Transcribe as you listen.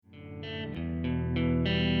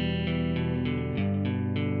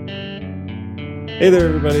Hey there,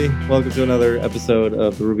 everybody. Welcome to another episode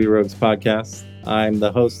of the Ruby Rogues podcast. I'm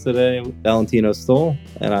the host today, Valentino Stoll,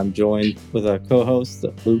 and I'm joined with a co-host,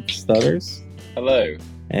 Luke Stutters. Hello.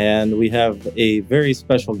 And we have a very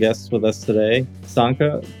special guest with us today,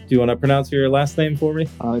 Sankha. Do you want to pronounce your last name for me?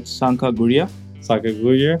 It's Sankha Guria. Sankha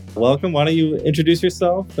Guria. Welcome. Why don't you introduce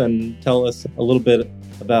yourself and tell us a little bit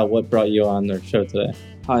about what brought you on our show today?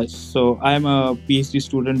 Hi, so I'm a PhD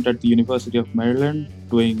student at the University of Maryland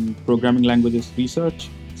doing programming languages research.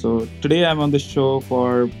 So today I'm on the show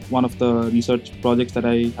for one of the research projects that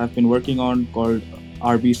I have been working on called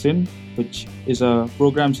RBSyn, which is a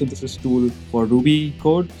program synthesis tool for Ruby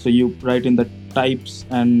code. So you write in the types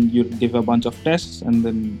and you give a bunch of tests, and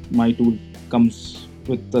then my tool comes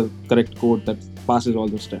with the correct code that passes all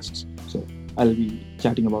those tests. So I'll be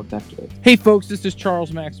chatting about that today. Hey folks, this is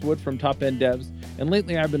Charles Max Wood from Top End Devs, and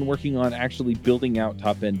lately I've been working on actually building out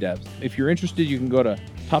Top End Devs. If you're interested, you can go to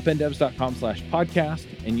topenddevs.com/podcast,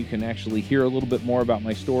 and you can actually hear a little bit more about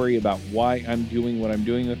my story, about why I'm doing what I'm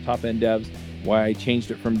doing with Top End Devs, why I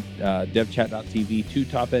changed it from devchat.tv to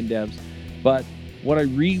Top End Devs. But what I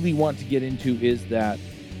really want to get into is that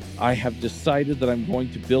I have decided that I'm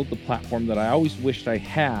going to build the platform that I always wished I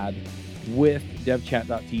had with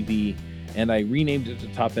devchat.tv. And I renamed it to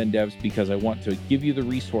Top End Devs because I want to give you the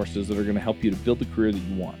resources that are going to help you to build the career that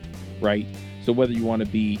you want, right? So whether you want to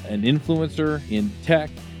be an influencer in tech,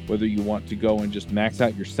 whether you want to go and just max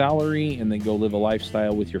out your salary and then go live a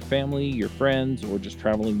lifestyle with your family, your friends, or just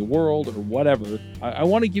traveling the world or whatever, I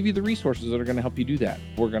want to give you the resources that are going to help you do that.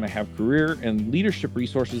 We're going to have career and leadership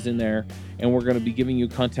resources in there, and we're going to be giving you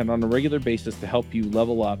content on a regular basis to help you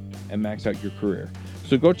level up and max out your career.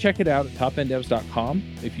 So go check it out at topenddevs.com.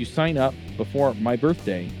 If you sign up before my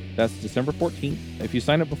birthday, that's December 14th. If you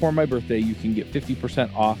sign up before my birthday, you can get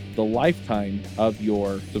 50% off the lifetime of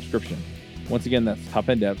your subscription. Once again, that's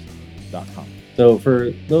topenddevs.com. So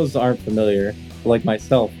for those who aren't familiar, like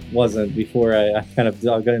myself wasn't before I kind of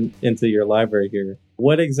dug into your library here,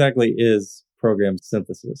 what exactly is program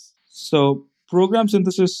synthesis? So program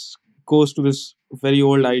synthesis goes to this very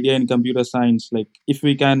old idea in computer science. Like if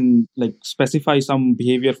we can specify some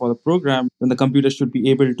behavior for the program, then the computer should be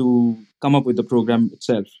able to come up with the program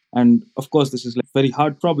itself. And of course, this is a very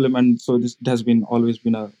hard problem. And so it has always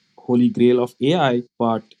been a holy grail of AI.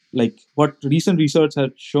 But what recent research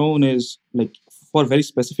has shown is for very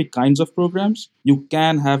specific kinds of programs, you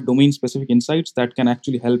can have domain specific insights that can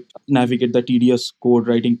actually help navigate the tedious code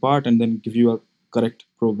writing part and then give you a correct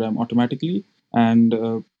program automatically. And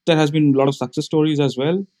there has been a lot of success stories as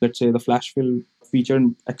well. Let's say the flash fill feature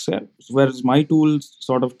in Excel, whereas my tool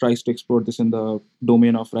sort of tries to explore this in the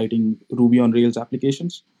domain of writing Ruby on Rails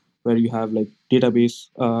applications, where you have database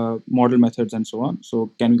model methods and so on.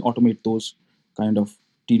 So can we automate those kind of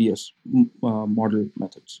tedious model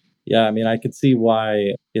methods? Yeah, I mean, I could see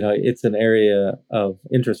why, it's an area of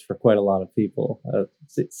interest for quite a lot of people.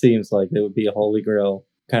 It seems like it would be a holy grail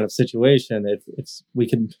kind of situation if we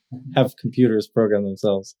can have computers program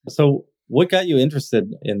themselves. So what got you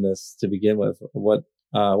interested in this to begin with? What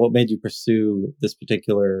made you pursue this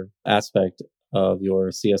particular aspect of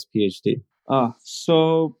your CS PhD?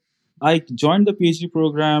 So I joined the PhD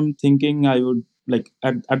program thinking I would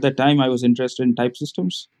at that time I was interested in type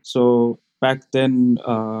systems. So back then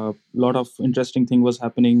a lot of interesting thing was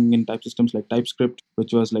happening in type systems like TypeScript,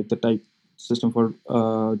 which was the type system for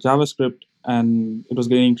JavaScript, and it was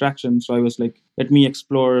gaining traction. So I was let me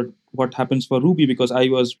explore what happens for Ruby, because I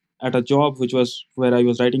was at a job which was where I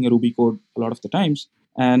was writing a Ruby code a lot of the times.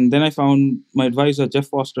 And then I found my advisor, Jeff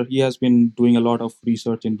Foster. He has been doing a lot of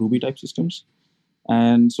research in Ruby type systems.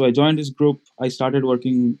 And so I joined his group. I started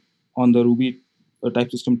working on the Ruby type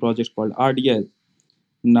system project called RDL.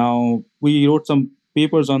 Now, we wrote some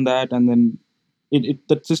papers on that, and then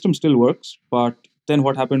the system still works. But then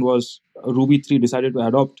what happened was Ruby 3 decided to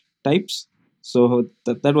adopt types. So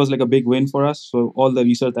that was a big win for us. So all the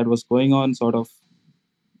research that was going on sort of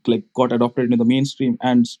got adopted into the mainstream,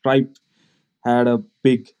 and Stripe had a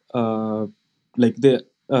big they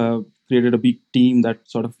created a big team that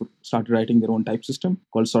sort of started writing their own type system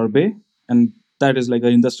called Sorbet, and that is an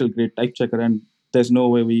industrial grade type checker, and there's no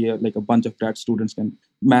way we a bunch of grad students can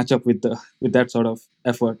match up with that sort of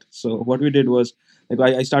effort. So what we did was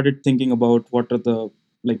I started thinking about what are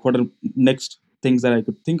next things that I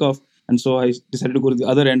could think of. And so I decided to go to the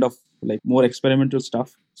other end of more experimental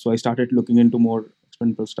stuff. So I started looking into more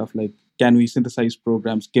experimental stuff, can we synthesize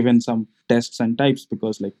programs given some tests and types,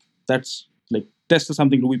 because that's test is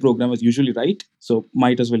something Ruby programmers usually write. So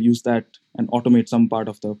might as well use that and automate some part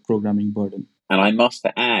of the programming burden. And I must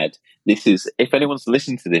add, this is, if anyone's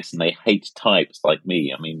listening to this and they hate types like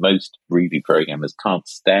me, I mean, most Ruby programmers can't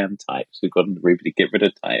stand types. We've got in Ruby to get rid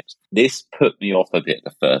of types. This put me off a bit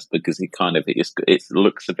at first because it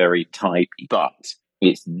looks very typey, but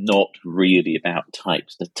it's not really about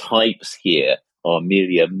types. The types here are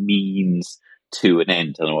merely a means to an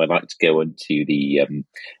end. And I'd like to go into the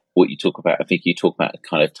what you talk about. I think you talk about a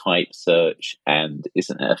kind of type search and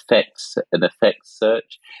isn't an effects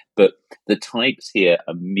search, but the types here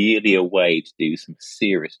are merely a way to do some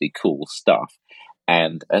seriously cool stuff.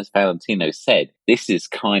 And as Valentino said, this is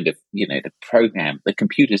kind of, the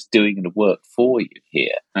computer's doing the work for you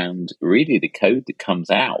here. And really the code that comes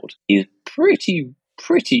out is pretty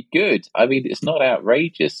good. I mean, it's not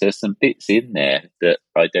outrageous. There's some bits in there that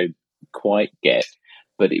I don't quite get,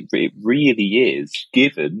 but it really is,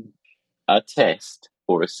 given a test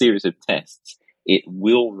or a series of tests, it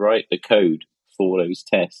will write the code for those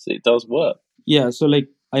tests. It does work. Yeah, so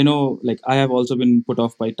I know I have also been put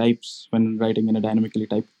off by types when writing in a dynamically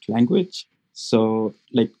typed language. So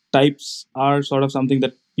types are sort of something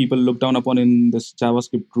that people look down upon in this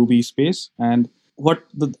JavaScript Ruby space. And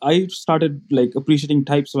I started appreciating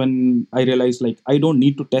types when I realized I don't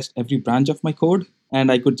need to test every branch of my code, and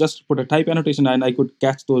I could just put a type annotation and I could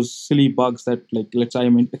catch those silly bugs that let's say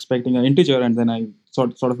I'm expecting an integer and then I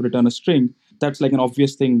sort of return a string. That's an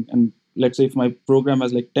obvious thing. And let's say if my program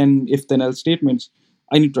has 10 if then else statements,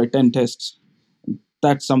 I need to write 10 tests.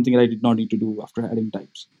 That's something that I did not need to do after adding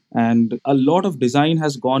types. And a lot of design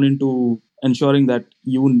has gone into ensuring that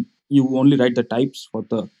you only write the types for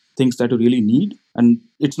the things that you really need. And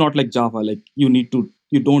it's not like Java, you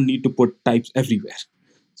don't need to put types everywhere.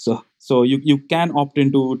 So you can opt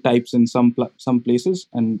into types in some places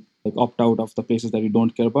and opt out of the places that you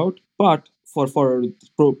don't care about. But for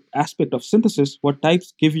the aspect of synthesis, what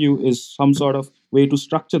types give you is some sort of way to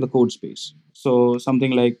structure the code space. So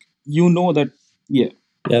something that,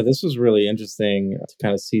 Yeah, this was really interesting to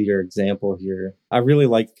kind of see your example here. I really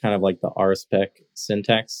liked kind of the RSpec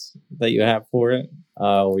syntax that you have for it,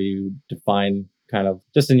 where you define kind of,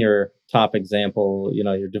 just in your top example,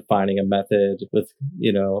 you're defining a method with,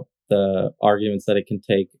 the arguments that it can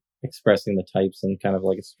take, expressing the types in kind of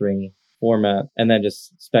a string format, and then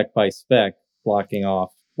just spec by spec blocking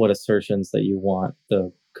off what assertions that you want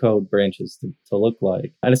the code branches to look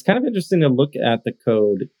like. And it's kind of interesting to look at the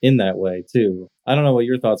code in that way too. I don't know what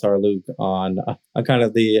your thoughts are, Luke, on kind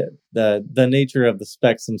of the nature of the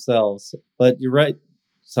specs themselves, but you're right,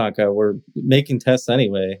 Sankha, we're making tests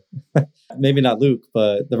anyway. Maybe not Luke,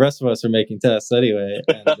 but the rest of us are making tests anyway.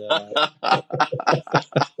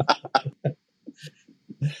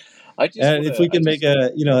 And if we can make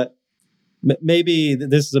maybe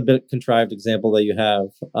this is a bit contrived example that you have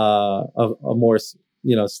of a more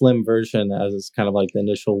slim version as is kind of the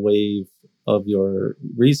initial wave of your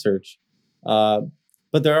research.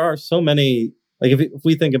 But there are so many, if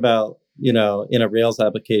we think about, in a Rails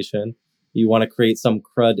application, you want to create some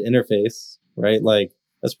CRUD interface, right?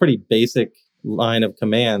 That's pretty basic line of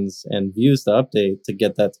commands and views to update to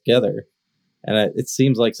get that together. And it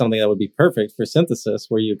seems like something that would be perfect for synthesis,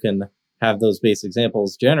 where you can have those base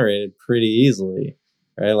examples generated pretty easily,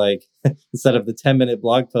 right? Instead of the 10-minute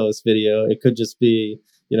blog post video, it could just be,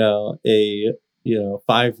 a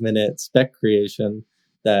 5-minute spec creation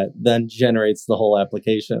that then generates the whole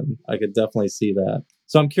application. I could definitely see that.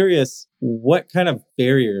 So I'm curious, what kind of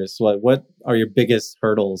barriers, what are your biggest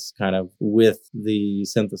hurdles kind of with the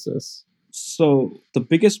synthesis? So the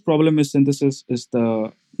biggest problem with synthesis is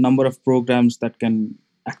the number of programs that can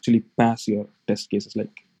actually pass your test cases.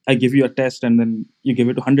 I give you a test and then you give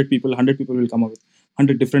it to 100 people. 100 people will come up with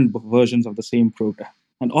 100 different versions of the same program.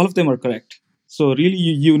 And all of them are correct. So really,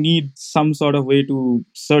 you need some sort of way to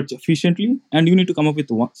search efficiently, and you need to come up with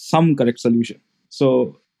some correct solution.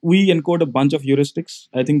 So we encode a bunch of heuristics.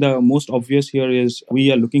 I think the most obvious here is we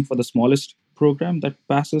are looking for the smallest program that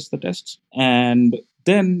passes the tests. And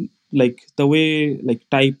then the way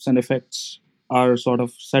types and effects are sort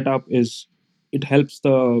of set up is it helps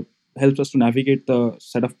us to navigate the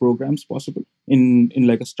set of programs possible in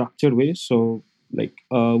a structured way. So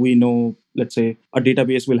we know, let's say a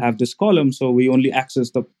database will have this column, so we only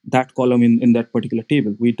access that column in that particular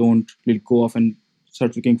table. We don't really go off and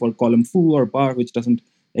start looking for column foo or bar, which doesn't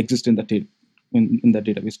exist in the table, in that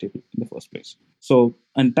database table in the first place. So,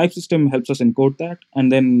 and type system helps us encode that. And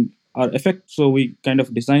then our effect, so we kind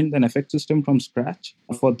of designed an effect system from scratch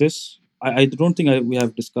for this. I don't think we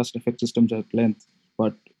have discussed effect systems at length,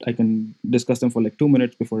 but I can discuss them for 2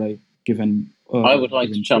 minutes before I give an... I would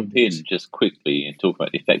like to jump in just quickly and talk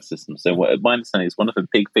about the effect system. So my understanding is one of the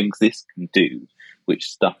big things this can do which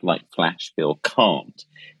stuff like flash fill can't,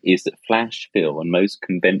 is that flash fill and most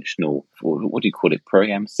conventional, what do you call it,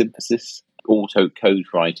 program synthesis, auto code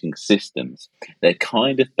writing systems, they're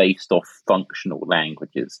kind of based off functional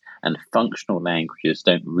languages, and functional languages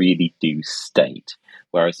don't really do state.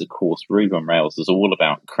 Whereas, of course, Ruby on Rails is all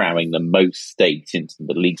about cramming the most state into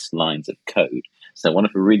the least lines of code. So one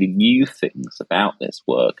of the really new things about this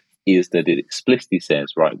work is that it explicitly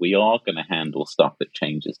says, right, we are going to handle stuff that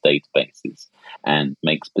changes databases and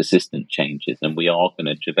makes persistent changes, and we are going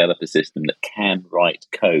to develop a system that can write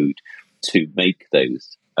code to make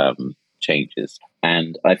those changes.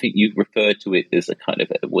 And I think you referred to it as a kind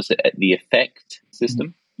of, was it the effect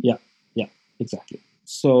system? Yeah, exactly.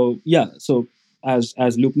 So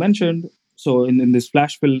as Luke mentioned, so in this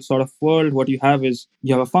flash fill sort of world, what you have is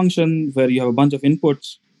you have a function where you have a bunch of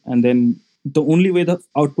inputs, and then the only way the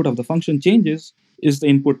output of the function changes is the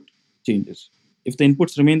input changes. If the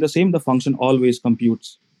inputs remain the same, the function always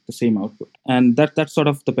computes the same output. And that's sort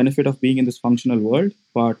of the benefit of being in this functional world.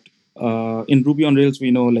 But in Ruby on Rails, we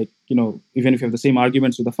know, even if you have the same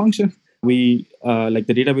arguments with the function, we the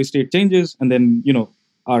database state changes, and then,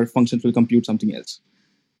 our functions will compute something else.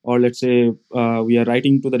 Or let's say we are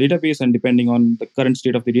writing to the database, and depending on the current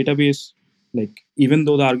state of the database, even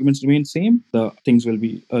though the arguments remain same, the things will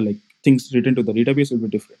be things written to the database will be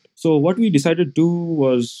different. So what we decided to do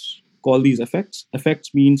was call these effects.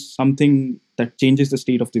 Effects means something that changes the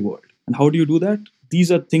state of the world. And how do you do that?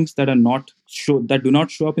 These are things that do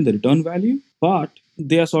not show up in the return value, but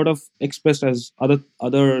they are sort of expressed as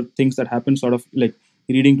other things that happen, sort of like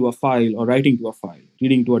reading to a file or writing to a file,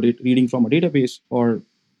 reading from a database or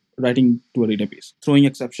writing to a database, throwing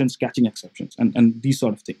exceptions, catching exceptions, and these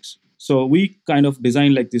sort of things. So we kind of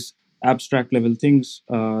design this abstract level things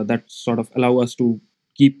that sort of allow us to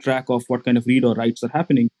keep track of what kind of read or writes are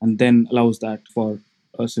happening, and then allows that for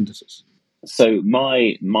synthesis. So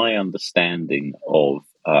my understanding of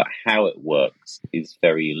how it works is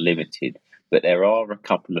very limited, but there are a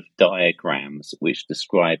couple of diagrams which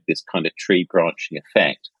describe this kind of tree branching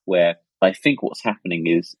effect, where I think what's happening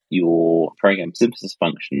is your program synthesis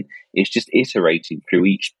function is just iterating through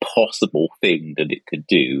each possible thing that it could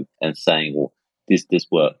do and saying, well, does this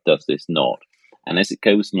work, does this not? And as it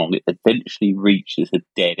goes along, it eventually reaches a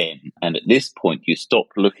dead end. And at this point, you stop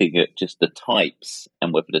looking at just the types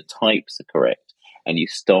and whether the types are correct, and you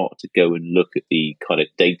start to go and look at the kind of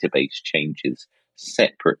database changes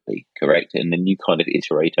separately, correct? And then you kind of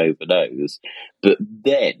iterate over those. But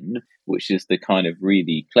then, which is the kind of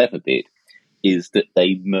really clever bit, is that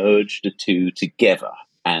they merge the two together.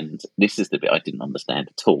 And this is the bit I didn't understand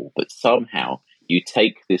at all, but somehow you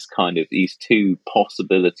take this kind of these two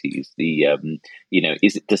possibilities,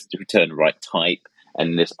 is it just to return the right type,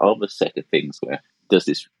 and this other set of things where does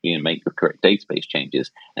this make the correct database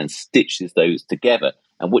changes, and stitches those together,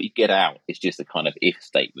 and what you get out is just a kind of if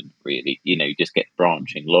statement, really. You just get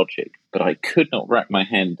branching logic. But I could not wrap my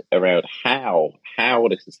hand around how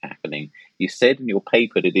this is happening. You said in your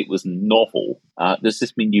paper that it was novel. Does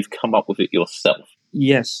this mean you've come up with it yourself?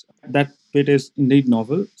 Yes, that bit is indeed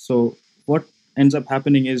novel. So what ends up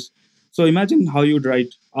happening is, so imagine how you'd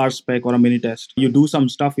write RSpec or a mini test. You do some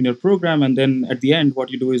stuff in your program, and then at the end,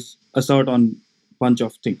 what you do is assert on a bunch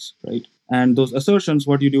of things, right? And those assertions,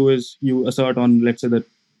 what you do is you assert on, let's say, the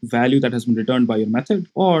value that has been returned by your method,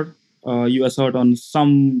 or you assert on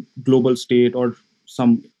some global state or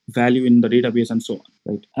some value in the database and so on,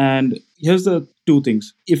 right? And here's the two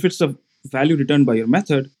things. If it's a value returned by your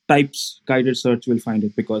method, types guided search will find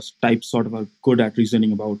it, because types sort of are good at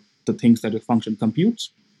reasoning about the things that your function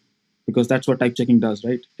computes, because that's what type checking does,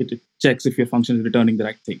 right? It checks if your function is returning the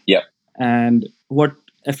right thing. Yeah. And what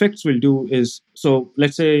effects will do is, so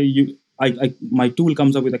let's say my tool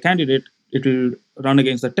comes up with a candidate, it will run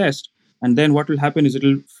against the test, and then what will happen is it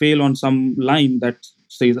will fail on some line that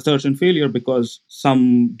says assertion failure because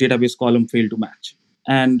some database column failed to match.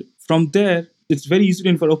 And from there, it's very easy to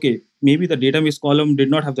infer, okay, maybe the database column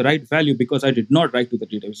did not have the right value because I did not write to the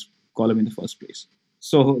database column in the first place.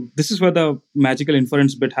 So this is where the magical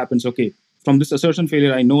inference bit happens. Okay, from this assertion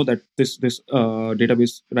failure, I know that this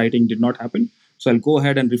database writing did not happen. So I'll go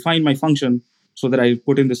ahead and refine my function so that I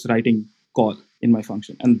put in this writing call in my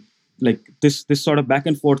function. And this sort of back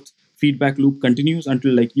and forth feedback loop continues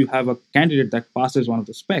until you have a candidate that passes one of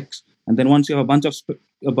the specs. And then once you have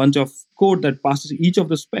a bunch of code that passes each of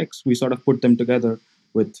the specs, we sort of put them together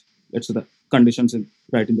with, let's say, the conditions in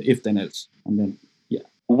the if then else. And then, yeah.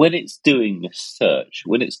 When it's doing this search,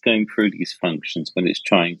 when it's going through these functions, when it's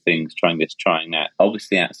trying things, trying this, trying that,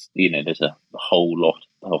 obviously that's, there's a whole lot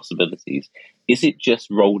of possibilities. Is it just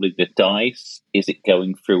rolling the dice? Is it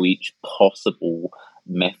going through each possible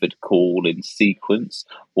method call in sequence,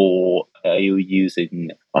 or are you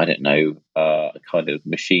using, I don't know, a kind of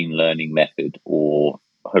machine learning method or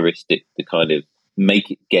heuristic to kind of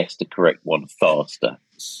make it guess the correct one faster?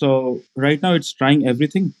 So right now it's trying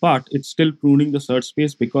everything, but it's still pruning the search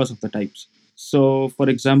space because of the types. So for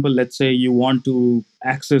example, let's say you want to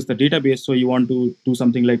access the database, so you want to do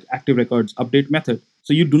something like active records update method.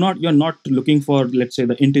 So you're not looking for, let's say,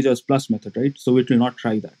 the integers plus method, right? So it will not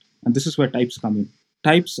try that. And this is where types come in.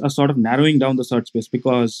 Types are sort of narrowing down the search space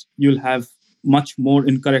because you'll have much more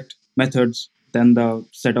incorrect methods than the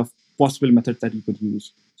set of possible methods that you could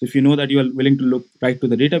use. So if you know that you are willing to look right to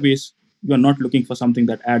the database, you are not looking for something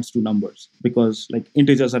that adds two numbers, because like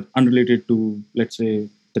integers are unrelated to, let's say,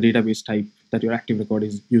 the database type that your active record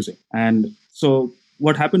is using. And so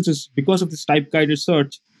what happens is, because of this type guided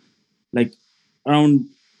search, like around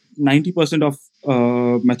 90%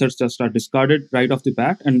 of methods just are discarded right off the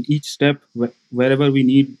bat, and each step wherever we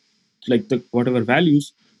need like the whatever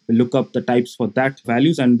values, we look up the types for that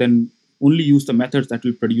values and then only use the methods that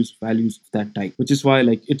will produce values of that type, which is why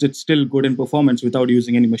like it's still good in performance without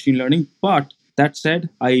using any machine learning. But that said,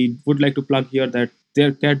 I would like to plug here that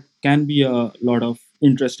there can be a lot of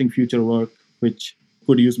interesting future work which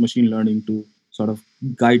could use machine learning to sort of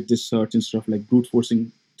guide this search instead of like brute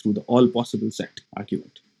forcing through the all possible set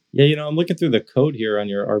argument. Yeah, I'm looking through the code here on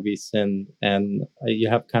your RBSyn, and you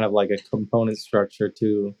have kind of like a component structure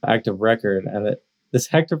to active record, and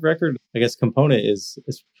this active record, I guess, component is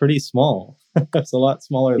pretty small. It's a lot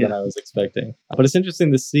smaller than I was expecting. But it's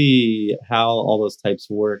interesting to see how all those types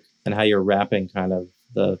work and how you're wrapping kind of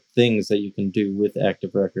the things that you can do with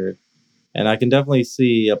active record. And I can definitely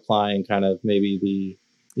see applying kind of maybe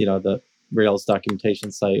the Rails documentation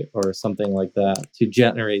site or something like that to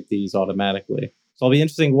generate these automatically. So I'll be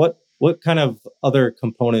interesting, what kind of other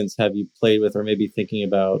components have you played with or maybe thinking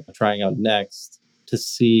about trying out next to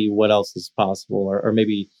see what else is possible, or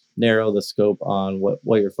maybe narrow the scope on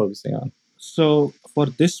what you're focusing on? So for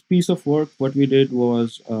this piece of work, what we did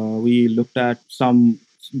was we looked at some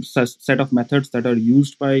set of methods that are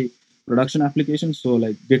used by production applications. So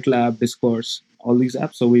like GitLab, Discourse, all these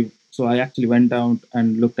apps. So I actually went down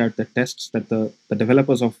and looked at the tests that the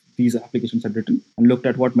developers of these applications had written and looked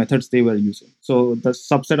at what methods they were using. So the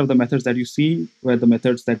subset of the methods that you see were the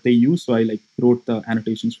methods that they use. So I like wrote the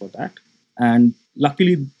annotations for that. And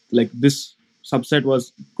luckily, like this subset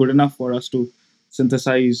was good enough for us to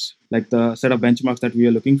synthesize like the set of benchmarks that we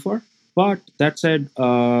are looking for. But that said,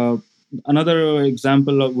 another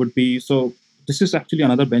example would be, so this is actually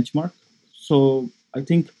another benchmark. So I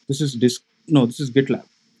think this is GitLab.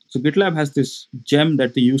 So GitLab has this gem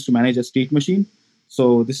that they use to manage a state machine.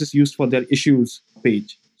 So this is used for their issues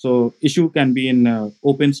page. So issue can be in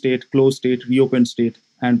open state, closed state, reopened state,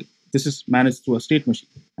 and this is managed through a state machine.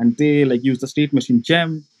 And they like use the state machine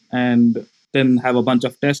gem and then have a bunch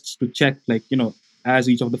of tests to check, like, as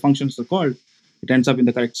each of the functions are called, it ends up in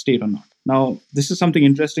the correct state or not. Now, this is something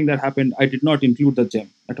interesting that happened. I did not include the gem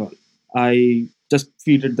at all. I just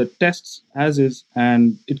feeded the tests as is,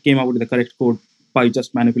 and it came out with the correct code by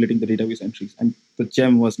just manipulating the database entries. And the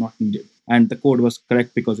gem was not needed. And the code was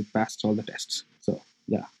correct because it passed all the tests. So,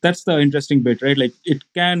 yeah, that's the interesting bit, right? Like, it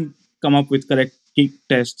can come up with correct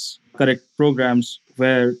tests, correct programs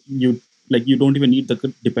where you don't even need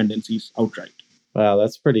the dependencies outright. Wow,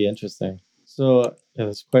 that's pretty interesting. So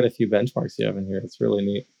there's quite a few benchmarks you have in here. It's really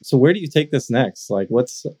neat. So where do you take this next? Like,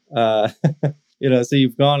 what's so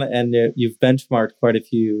you've gone and you've benchmarked quite a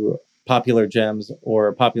few popular gems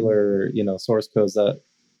or popular source codes that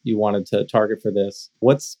you wanted to target for this.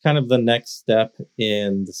 What's kind of the next step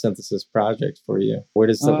in the synthesis project for you? Where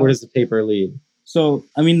does the paper lead? So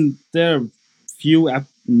I mean, there are few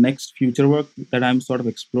next future work that I'm sort of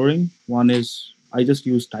exploring. One is I just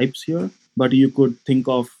use types here, but you could think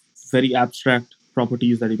of very abstract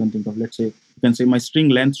properties that you can think of. Let's say you can say my string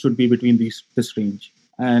length should be between this range,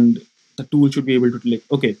 and the tool should be able to like,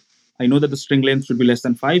 okay, I know that the string length should be less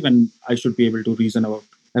than 5, and I should be able to reason about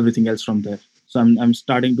everything else from there. So I'm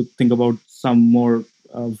starting to think about some more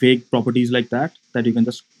vague properties like that you can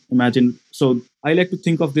just imagine. So I like to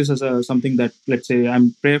think of this as something that, let's say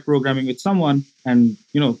I'm pair programming with someone, and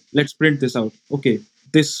let's print this out. Okay,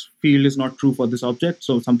 this field is not true for this object,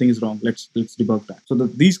 so something is wrong. Let's debug that. So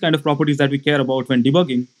these kind of properties that we care about when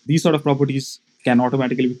debugging, these sort of properties can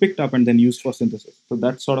automatically be picked up and then used for synthesis. So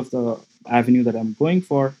that's sort of the avenue that I'm going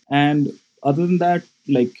for. And other than that,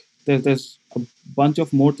 like there's a bunch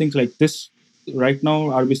of more things like this. Right now,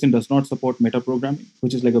 RBSyn does not support metaprogramming,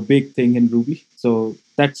 which is like a big thing in Ruby. So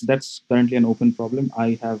that's currently an open problem.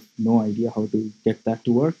 I have no idea how to get that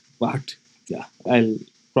to work, but yeah, I'll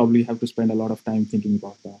probably have to spend a lot of time thinking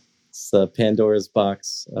about that. It's the Pandora's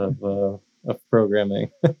box of programming.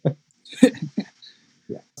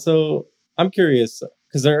 Yeah. So I'm curious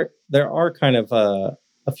because there are kind of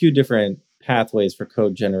a few different pathways for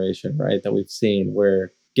code generation, right? That we've seen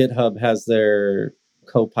where GitHub has their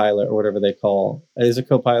Copilot or whatever they call it. Is a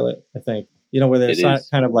Copilot, I think. Where there's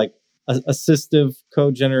kind of like assistive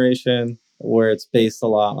code generation where it's based a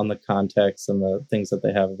lot on the context and the things that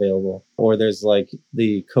they have available. Or there's like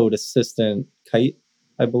the code assistant Kite,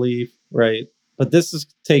 I believe, right? But this is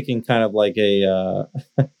taking kind of like a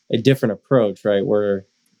different approach, right? Where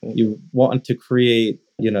you want to create,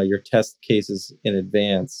 your test cases in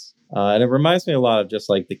advance. And it reminds me a lot of just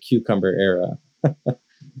like the Cucumber era,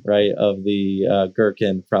 right? Of the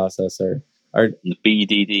Gherkin processor. The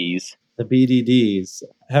BDDs. The BDDs.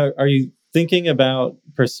 How are you thinking about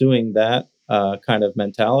pursuing that kind of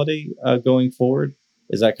mentality going forward?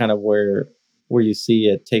 Is that kind of where you see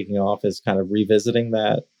it taking off, is kind of revisiting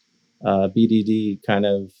that BDD kind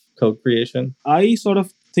of code creation? I sort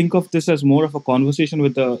of think of this as more of a conversation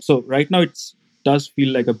with so right now it does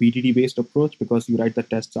feel like a BDD based approach because you write the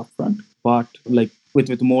tests up front, but like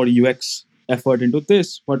with more UX effort into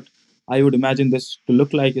this, what I would imagine this to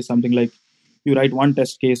look like is something like you write one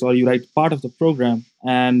test case or you write part of the program,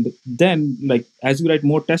 and then like as you write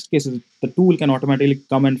more test cases, the tool can automatically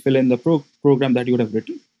come and fill in the program that you would have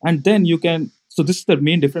written. And then you can, so this is the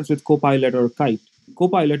main difference with Copilot or Kite.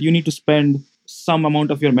 Copilot, you need to spend some amount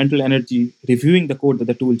of your mental energy reviewing the code that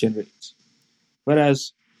the tool generates.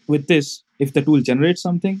 Whereas with this, if the tool generates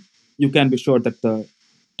something, you can be sure that the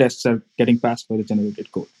tests are getting passed by the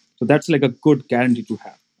generated code. So that's like a good guarantee to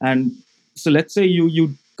have. And so let's say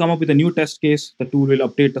you come up with a new test case, the tool will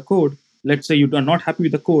update the code. Let's say you are not happy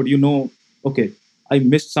with the code, okay, I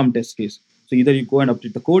missed some test case. So either you go and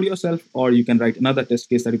update the code yourself, or you can write another test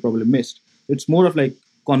case that you probably missed. It's more of like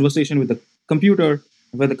conversation with the computer,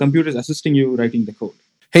 where the computer is assisting you writing the code.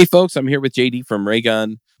 Hey folks, I'm here with JD from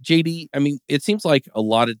Raygun. JD, I mean, it seems like a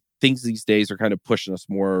lot of things these days are kind of pushing us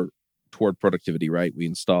more toward productivity, right? We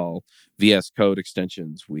install VS Code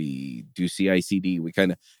extensions, we do CI/CD, we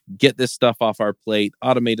kind of get this stuff off our plate,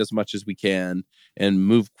 automate as much as we can, and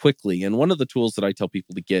move quickly. And one of the tools that I tell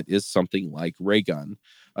people to get is something like Raygun.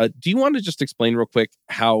 Do you want to just explain real quick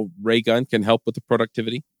how Raygun can help with the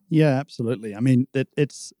productivity? Yeah, absolutely. I mean,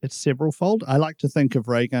 it's several-fold. I like to think of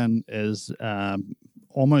Raygun as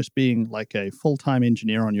almost being like a full-time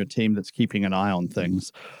engineer on your team that's keeping an eye on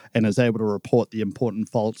things and is able to report the important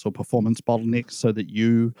faults or performance bottlenecks so that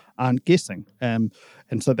you aren't guessing. And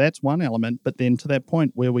so that's one element. But then to that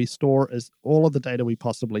point where we store is all of the data we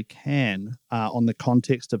possibly can on the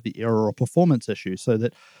context of the error or performance issue, so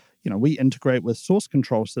that we integrate with source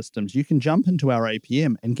control systems. You can jump into our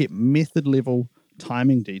APM and get method-level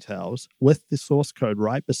timing details with the source code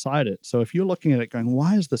right beside it. So if you're looking at it going,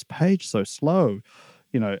 why is this page so slow?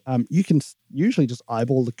 You can usually just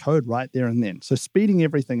eyeball the code right there and then. So speeding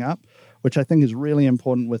everything up, which I think is really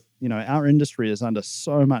important with, our industry is under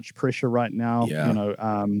so much pressure right now.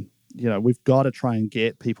 Yeah. We've got to try and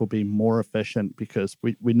get people being more efficient because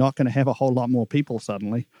we're not going to have a whole lot more people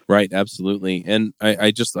suddenly. Right, absolutely. And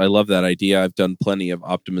I love that idea. I've done plenty of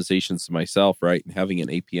optimizations myself, right? And having an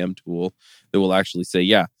APM tool that will actually say,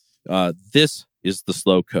 this is the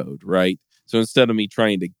slow code, right? So instead of me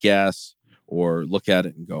trying to guess or look at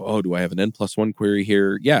it and go, oh, do I have an N+1 query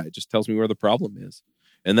here? Yeah, it just tells me where the problem is.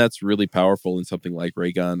 And that's really powerful in something like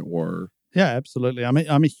Raygun or... Yeah, absolutely.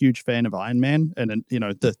 I'm a huge fan of Iron Man. And,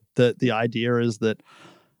 the idea is that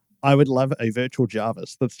I would love a virtual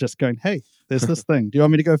Jarvis that's just going, hey, there's this thing. Do you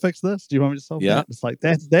want me to go fix this? Do you want me to solve that? It's like,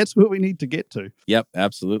 that's what we need to get to. Yep,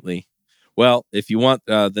 absolutely. Well, if you want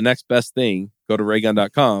the next best thing, go to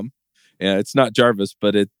raygun.com. It's not Jarvis,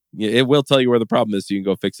 but it will tell you where the problem is so you can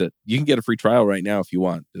go fix it. You can get a free trial right now if you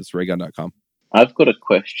want. It's raygun.com. I've got a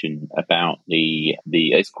question about the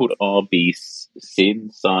it's called RB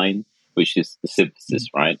sign, which is the synthesis,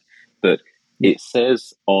 right? But it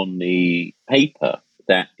says on the paper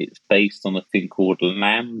that it's based on a thing called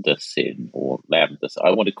lambda sin or lambda. I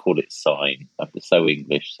want to call it sign. I'm so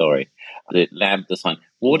English, sorry. The lambda sign.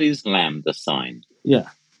 What is lambda sign? Yeah.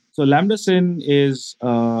 So lambda sin is,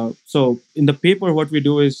 so in the paper, what we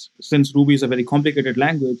do is, since Ruby is a very complicated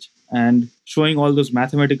language and showing all those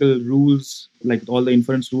mathematical rules, like all the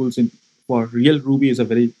inference rules for real Ruby is a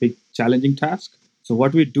very big challenging task. So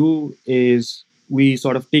what we do is we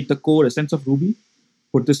sort of take the core essence of Ruby,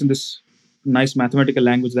 put this in this nice mathematical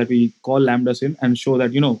language that we call lambda sin and show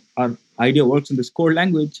that, our idea works in this core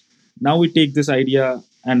language. Now we take this idea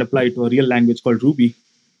and apply it to a real language called Ruby.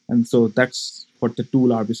 And so that's what the tool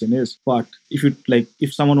RBSyn is. But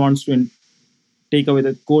if someone wants to take away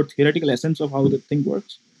the core theoretical essence of how the thing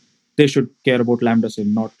works, they should care about lambda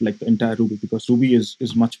sim, not like the entire Ruby, because Ruby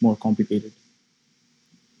is much more complicated.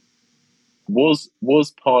 Was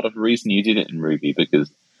part of the reason you did it in Ruby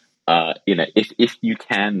because if you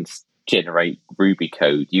can generate Ruby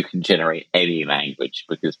code, you can generate any language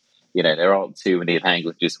because there aren't too many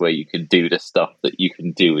languages where you can do the stuff that you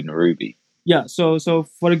can do in Ruby. Yeah. So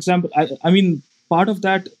for example, I mean, part of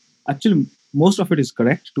that, actually, most of it is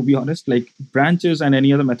correct, to be honest. Like branches and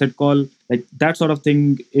any other method call, like that sort of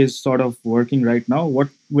thing is sort of working right now. What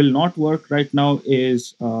will not work right now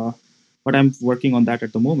is what I'm working on that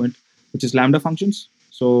at the moment, which is lambda functions.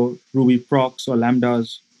 So Ruby procs or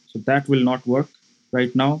lambdas. So that will not work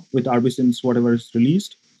right now with RB-Since whatever is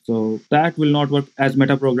released. So that will not work, as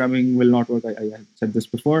metaprogramming will not work. I said this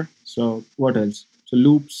before. So what else? So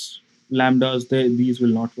loops, lambdas, these will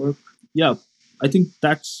not work. Yeah, I think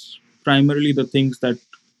that's primarily the things that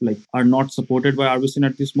like are not supported by RB-Sin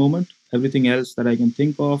at this moment. Everything else that I can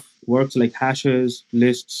think of works, like hashes,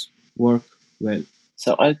 lists work well.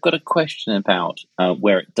 So I've got a question about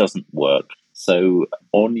where it doesn't work. So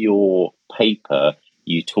on your paper,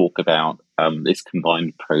 you talk about this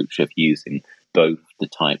combined approach of using both the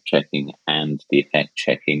type checking and the effect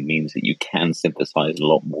checking means that you can synthesize a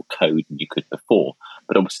lot more code than you could before.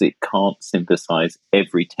 But obviously it can't synthesize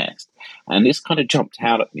every test. And this kind of jumped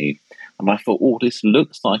out at me. And I thought, this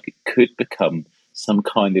looks like it could become some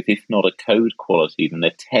kind of, if not a code quality, then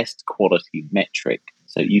a test quality metric.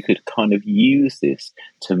 So you could kind of use this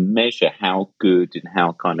to measure how good and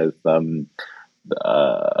how kind of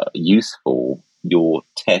useful your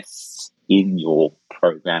tests in your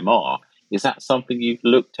program are. Is that something you've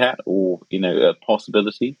looked at, or a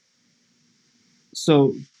possibility?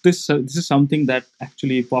 So this is something that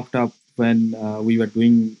actually popped up when we were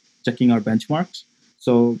checking our benchmarks.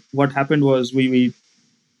 So what happened was we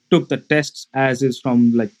took the tests as is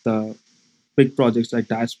from like the big projects like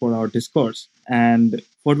Diaspora or Discourse, and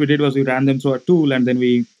what we did was we ran them through our tool, and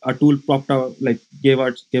then our tool popped out, like gave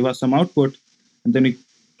us some output, and then we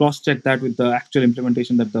cross-checked that with the actual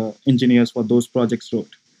implementation that the engineers for those projects wrote.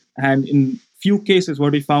 And in few cases,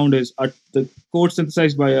 what we found is the code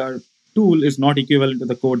synthesized by our tool is not equivalent to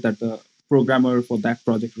the code that the programmer for that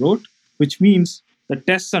project wrote, which means the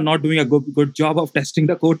tests are not doing a good job of testing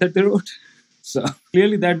the code that they wrote. So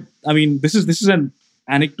clearly this is an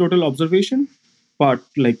anecdotal observation, but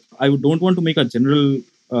like I don't want to make a general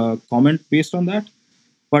comment based on that.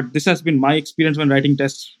 But this has been my experience when writing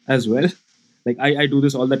tests as well. Like I do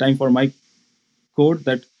this all the time for my code,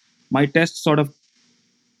 that my tests sort of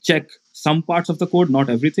check some parts of the code, not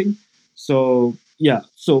everything. So yeah,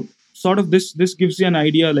 so sort of this gives you an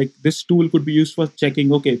idea, like this tool could be used for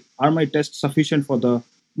checking, okay, are my tests sufficient for the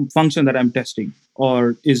function that I'm testing,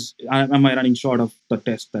 or am I running short of the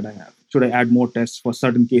test that I have? Should I add more tests for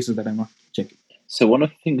certain cases that I'm not checking? So one of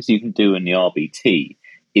the things you can do in the RBT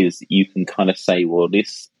is you can kind of say, well,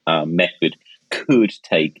 this method could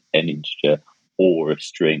take an integer or a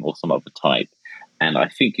string or some other type. And I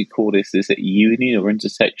think you call this, is it union or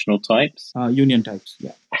intersectional types? Union types,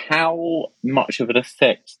 yeah. How much of an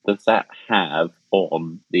effect does that have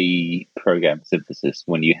on the program synthesis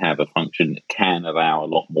when you have a function that can allow a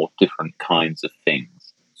lot more different kinds of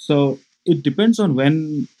things? So it depends on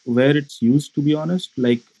where it's used, to be honest.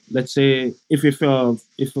 Like, let's say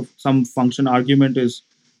if some function argument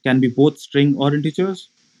can be both string or integers,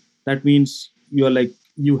 that means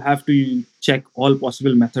you have to check all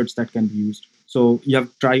possible methods that can be used. So you have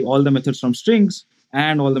to try all the methods from strings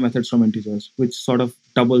and all the methods from integers, which sort of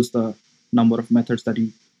doubles the number of methods that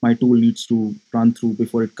my tool needs to run through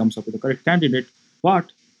before it comes up with the correct candidate.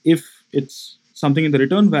 But if it's something in the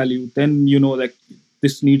return value, then like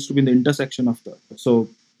this needs to be in the intersection of so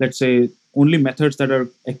let's say only methods that are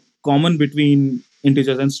common between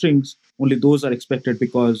integers and strings, only those are expected,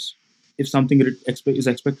 because if something is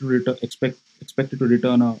expected to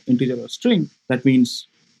return an integer or string, that means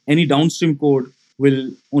any downstream code will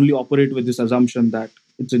only operate with this assumption that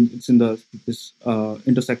it's in this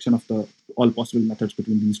intersection of the all possible methods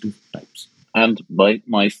between these two types. And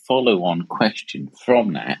my follow-on question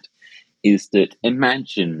from that is that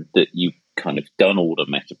imagine that you've kind of done all the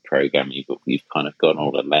meta programming, but you've kind of got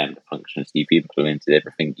all the lambda functions, you've implemented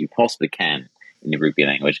everything you possibly can in the Ruby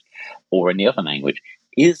language or any other language.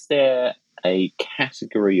 Is there a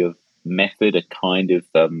category of method, a kind of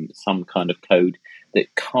some kind of code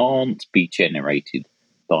that can't be generated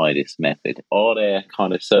by this method? Are there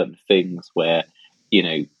kind of certain things where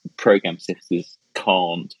program synthesis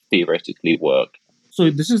can't theoretically work? So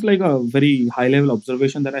this is like a very high level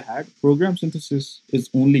observation that I had. Program synthesis is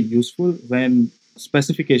only useful when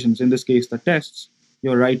specifications, in this case the tests,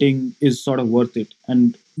 your writing is sort of worth it.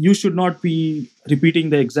 And you should not be repeating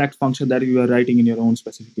the exact function that you are writing in your own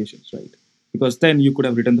specifications, right? Because then you could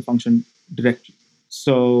have written the function directly.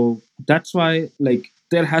 So that's why, like,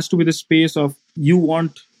 there has to be this space of you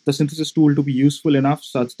want the synthesis tool to be useful enough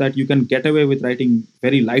such that you can get away with writing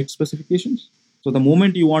very light specifications. So the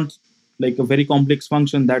moment you want like a very complex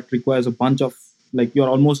function that requires a bunch of, like, you're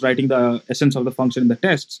almost writing the essence of the function in the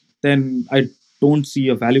tests, then I don't see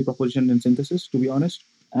a value proposition in synthesis, to be honest.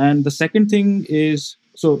 And the second thing is,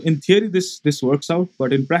 so in theory this works out,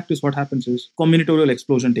 but in practice what happens is combinatorial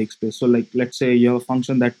explosion takes place. So like, let's say you have a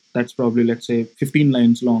function that's probably, let's say, 15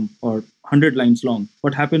 lines long or 100 lines long.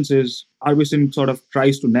 What happens is rbsim sort of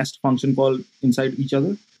tries to nest function call inside each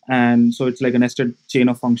other, and so it's like a nested chain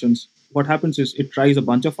of functions. What happens is it tries a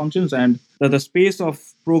bunch of functions, and the space of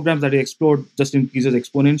programs that it explored just increases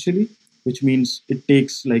exponentially, which means it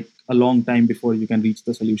takes like a long time before you can reach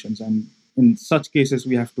the solutions. And in such cases,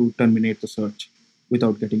 we have to terminate the search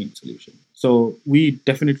without getting any solution. So we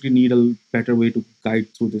definitely need a better way to guide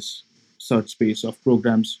through this search space of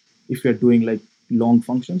programs if you're doing like long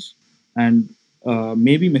functions. And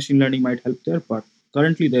maybe machine learning might help there, but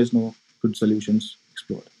currently there's no good solutions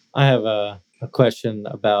explored. I have a question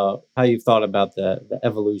about how you've thought about the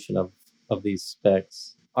evolution of these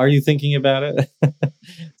specs. Are you thinking about it?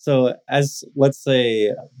 So as, let's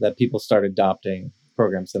say that people start adopting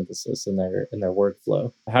program synthesis in their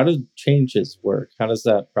workflow, how do changes work? How does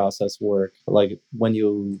that process work? Like when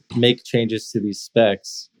you make changes to these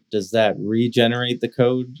specs, does that regenerate the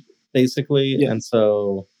code basically? Yeah. And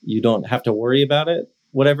so you don't have to worry about it,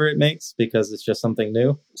 whatever it makes, because it's just something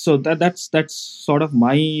new? So that's sort of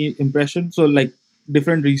my impression. So like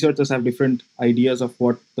different researchers have different ideas of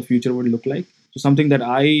what the future would look like. So something that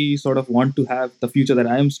I sort of want to have, the future that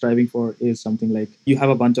I am striving for, is something like you have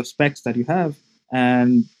a bunch of specs that you have,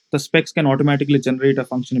 and the specs can automatically generate a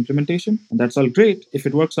function implementation. And that's all great if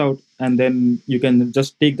it works out. And then you can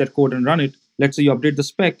just take that code and run it. Let's say you update the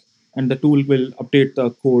spec and the tool will update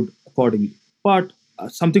the code accordingly. But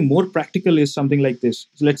something more practical is something like this.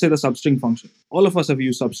 So let's say the substring function. All of us have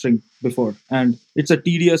used substring before, and it's a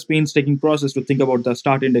tedious, painstaking process to think about the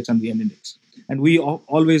start index and the end index. And we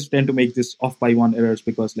always tend to make this off by one errors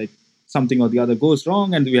because like something or the other goes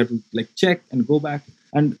wrong, and we have to like check and go back.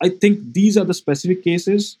 And I think these are the specific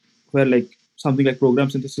cases where like something like program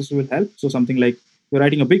synthesis will help. So something like you're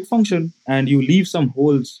writing a big function and you leave some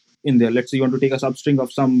holes in there. Let's say you want to take a substring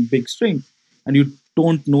of some big string and you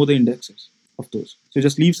don't know the indexes of those. So you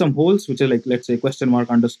just leave some holes, which are like, let's say question mark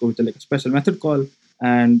underscore, which are like a special method call.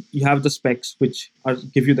 And you have the specs, which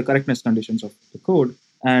give you the correctness conditions of the code.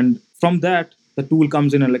 And from that, the tool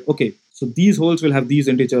comes in and like, okay, so these holes will have these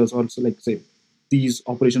integers, also like say these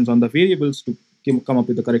operations on the variables to come up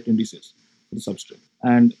with the correct indices for the substring.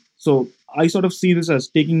 And so I sort of see this as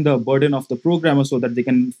taking the burden off the programmer so that they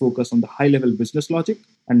can focus on the high level business logic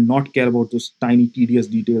and not care about those tiny tedious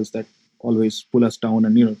details that always pull us down,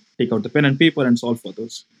 and take out the pen and paper and solve for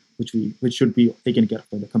those, which should be taken care of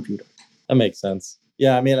by the computer. That makes sense.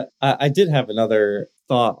 Yeah, I mean, I did have another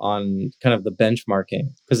thought on kind of the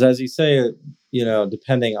benchmarking, because as you say,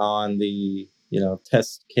 depending on the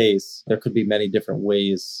test case, there could be many different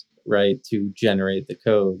ways, right, to generate the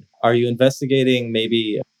code. Are you investigating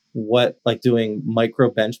maybe doing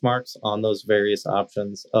micro benchmarks on those various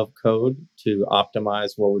options of code to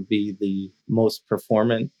optimize what would be the most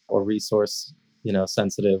performant or resource,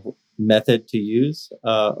 sensitive method to use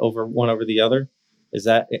over the other? Is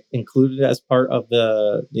that included as part of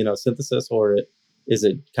the, synthesis, or is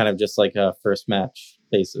it kind of just like a first match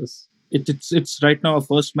basis? It's right now a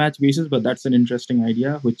first match basis, but that's an interesting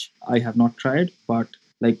idea, which I have not tried, but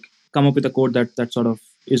like come up with a code that sort of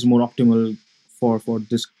is more optimal for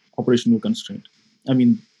this operational constraint. I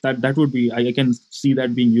mean, that would be, I can see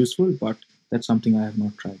that being useful, but that's something I have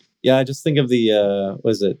not tried. Yeah, I just think of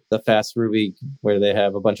the fast Ruby, where they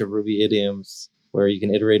have a bunch of Ruby idioms where you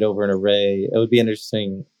can iterate over an array. It would be an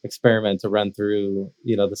interesting experiment to run through,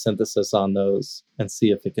 the synthesis on those and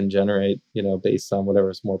see if it can generate, based on whatever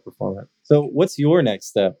is more performant. So what's your next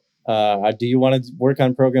step? Do you want to work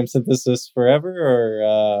on program synthesis forever,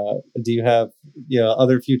 or do you have,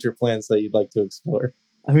 other future plans that you'd like to explore?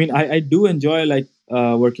 I mean, I do enjoy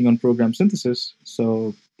working on program synthesis.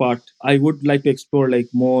 But I would like to explore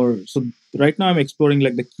more. So right now I'm exploring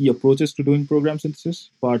the key approaches to doing program synthesis.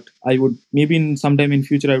 But I would maybe sometime in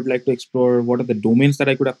future I would like to explore what are the domains that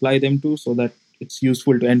I could apply them to so that it's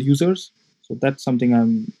useful to end users. So that's something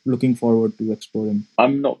I'm looking forward to exploring.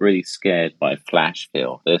 I'm not really scared by flash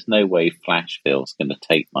fill. There's no way flash fill is going to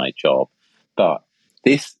take my job. But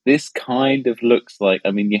this kind of looks like, I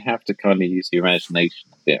mean, you have to kind of use your imagination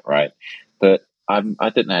a bit, right? But I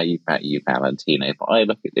don't know about you, Valentino, but I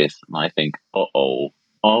look at this and I think,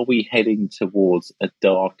 are we heading towards a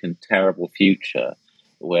dark and terrible future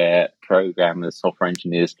where programmers, software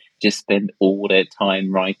engineers just spend all their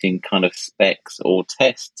time writing kind of specs or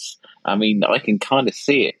tests? I mean, I can kind of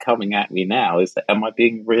see it coming at me now. Am I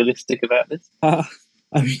being realistic about this? I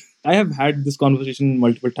mean, I have had this conversation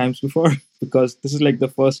multiple times before because this is like the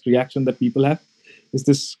first reaction that people have. Is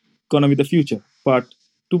this going to be the future? But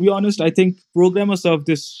to be honest, I think programmers have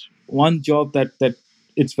this one job that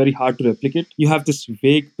it's very hard to replicate. You have this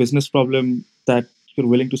vague business problem that you're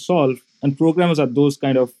willing to solve, and programmers are those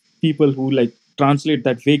kind of people who like translate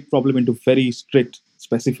that vague problem into very strict,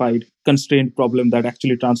 specified, constrained problem that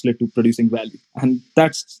actually translate to producing value. And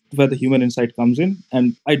that's where the human insight comes in.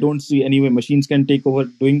 And I don't see any way machines can take over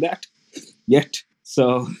doing that yet.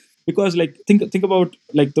 So because like think about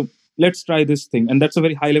like let's try this thing, and that's a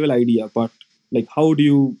very high level idea, but like how do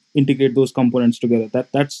you integrate those components together?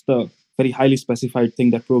 That's the very highly specified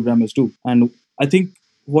thing that programmers do. And I think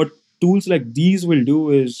what tools like these will do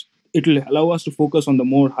is it will allow us to focus on the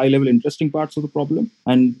more high level interesting parts of the problem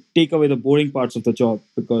and take away the boring parts of the job.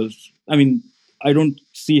 Because I mean, I don't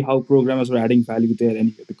see how programmers were adding value there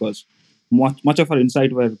anyway, because much of our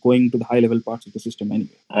insight were going to the high level parts of the system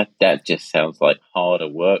anyway. That just sounds like harder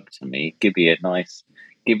work to me. Give me a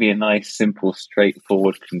nice, simple,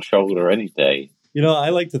 straightforward controller any day. You know, I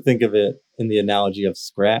like to think of it in the analogy of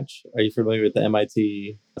Scratch. Are you familiar with the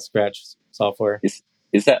MIT Scratch software?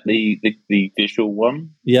 Is that the visual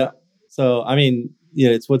one? Yeah. So, I mean,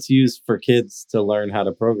 it's what's used for kids to learn how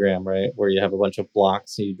to program, right? Where you have a bunch of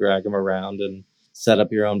blocks and you drag them around and set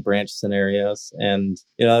up your own branch scenarios. And,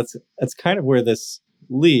 that's kind of where this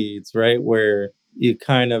leads, right? Where you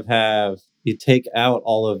kind of you take out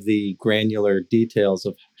all of the granular details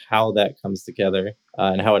of how that comes together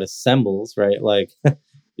and how it assembles, right? Like,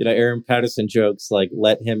 Aaron Patterson jokes like,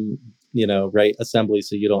 let him, write assembly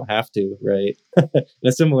so you don't have to, right? In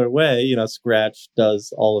a similar way, Scratch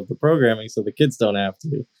does all of the programming so the kids don't have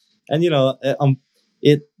to. And,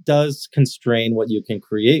 it does constrain what you can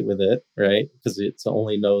create with it, right? Because it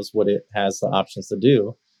only knows what it has the options to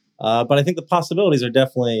do. But I think the possibilities are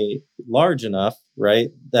definitely large enough, right?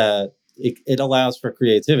 That it allows for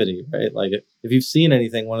creativity, right? Like if you've seen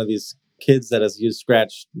anything one of these kids that has used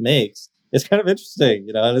Scratch makes, it's kind of interesting,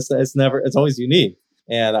 and it's always unique.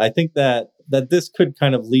 And I think that this could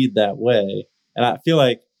kind of lead that way. And I feel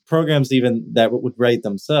like programs even that would write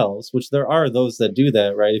themselves, which there are those that do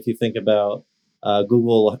that, right? If you think about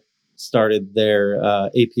Google started their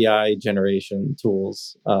API generation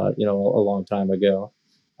tools, a long time ago.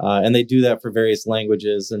 And they do that for various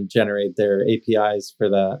languages and generate their APIs for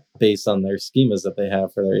that based on their schemas that they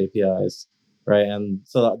have for their APIs, right? And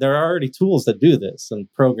so there are already tools that do this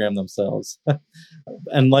and program themselves.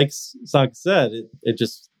 And like Sankha said, it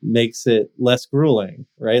just makes it less grueling,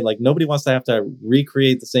 right? Like nobody wants to have to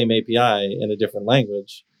recreate the same API in a different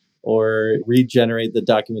language or regenerate the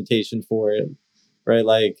documentation for it, right?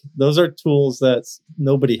 Like those are tools that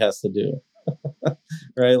nobody has to do.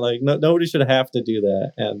 Right, like nobody should have to do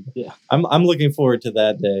that, and yeah, I'm looking forward to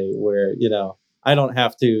that day where I don't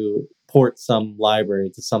have to port some library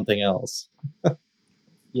to something else.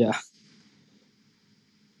 Yeah,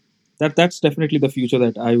 that's definitely the future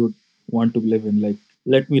that I would want to live in. Like,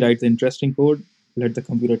 let me write the interesting code, let the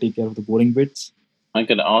computer take care of the boring bits. I'm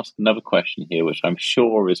going to ask another question here, which I'm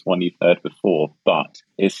sure is one you've heard before, but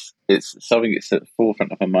it's something that's at the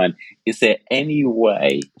forefront of my mind. Is there any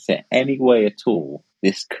way at all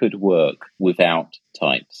this could work without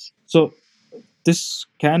types? So this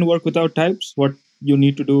can work without types. What you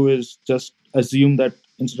need to do is just assume that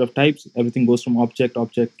instead of types, everything goes from object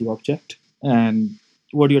to object. And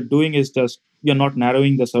what you're doing is just, you're not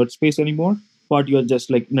narrowing the search space anymore, but you're just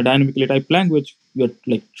like in a dynamically typed language, you're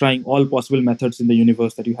like trying all possible methods in the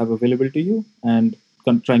universe that you have available to you and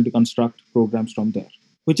trying to construct programs from there,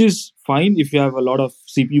 which is fine if you have a lot of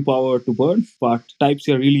CPU power to burn, but types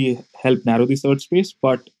here really help narrow the search space.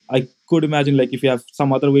 But I could imagine like if you have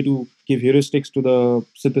some other way to give heuristics to the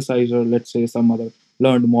synthesizer, let's say some other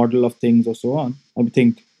learned model of things or so on, I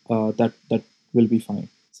think that will be fine.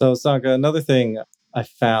 So Sankha, another thing I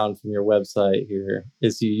found from your website here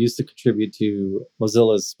is you used to contribute to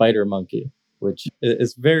Mozilla's Spider Monkey, which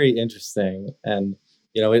is very interesting. And,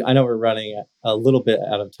 I know we're running a little bit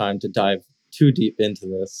out of time to dive too deep into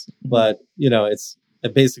this, but, it's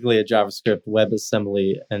basically a JavaScript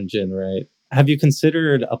WebAssembly engine, right? Have you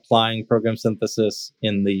considered applying program synthesis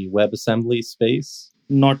in the WebAssembly space?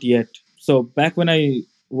 Not yet. So back when I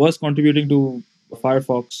was contributing to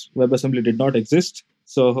Firefox, WebAssembly did not exist.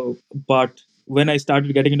 So, but when I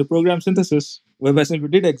started getting into program synthesis, WebAssembly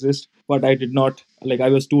did exist, but I did not, I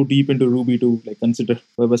was too deep into Ruby to consider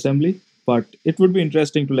WebAssembly. But it would be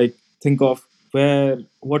interesting to think of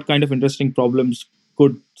what kind of interesting problems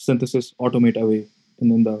could synthesis automate away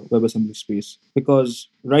in the WebAssembly space. Because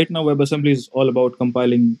right now WebAssembly is all about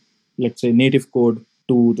compiling, let's say, native code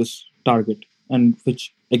to this target, and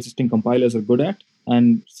which existing compilers are good at,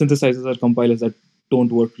 and synthesizers are compilers that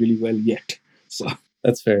don't work really well yet. So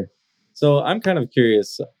that's fair. So I'm kind of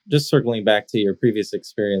curious, just circling back to your previous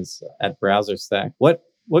experience at BrowserStack, what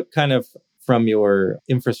kind of, from your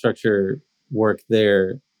infrastructure work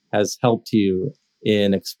there, has helped you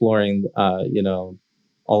in exploring,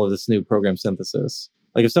 all of this new program synthesis?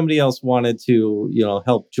 Like if somebody else wanted to,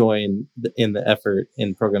 help join in the effort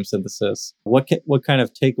in program synthesis, what kind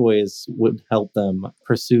of takeaways would help them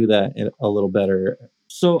pursue that a little better?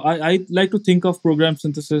 So I like to think of program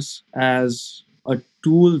synthesis as a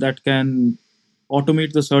tool that can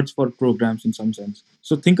automate the search for programs in some sense.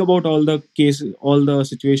 So think about all the cases, all the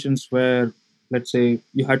situations where, let's say,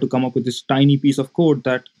 you had to come up with this tiny piece of code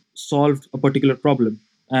that solved a particular problem.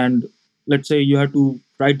 And let's say you had to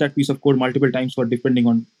write that piece of code multiple times for depending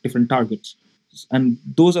on different targets. And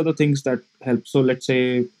those are the things that help. So let's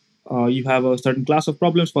say you have a certain class of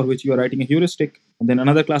problems for which you are writing a heuristic, and then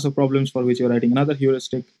another class of problems for which you are writing another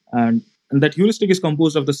heuristic. And that heuristic is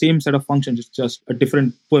composed of the same set of functions. It's just a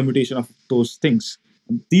different permutation of those things.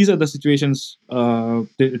 And these are the situations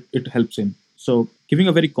it helps in. So giving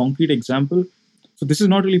a very concrete example, so this is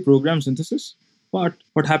not really program synthesis, but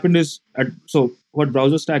what happened is, what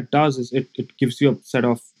BrowserStack does is it gives you a set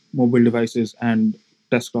of mobile devices and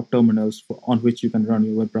desktop terminals on which you can run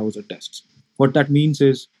your web browser tests. What that means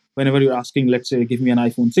is, whenever you're asking, let's say, give me an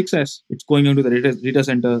iPhone 6s, it's going into the data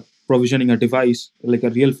center, provisioning a device, like a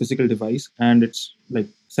real physical device, and it's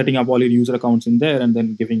setting up all your user accounts in there and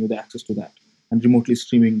then giving you the access to that and remotely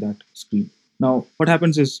streaming that screen. Now, what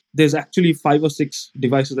happens is there's actually 5 or 6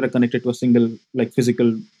 devices that are connected to a single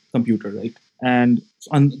physical computer, right? And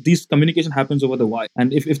these communication happens over the wire.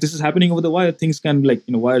 And if this is happening over the wire, things can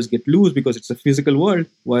wires get loose because it's a physical world.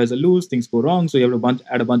 Wires are loose, things go wrong. So you have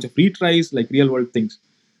to add a bunch of retries, real world things.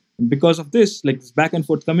 And because of this, this back and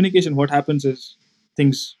forth communication, what happens is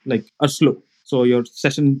things are slow. So your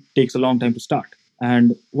session takes a long time to start.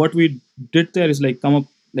 And what we did there is come up,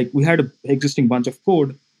 we had an existing bunch of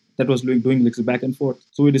code that was doing this back and forth.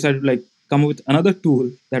 So we decided to come up with another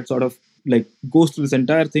tool that sort of goes through this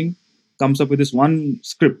entire thing, comes up with this one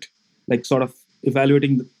script, sort of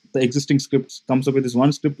evaluating the existing scripts, comes up with this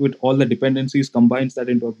one script with all the dependencies, combines that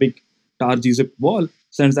into a big tar gzip wall,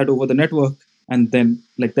 sends that over the network, and then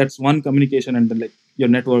that's one communication, and then your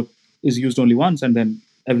network is used only once, and then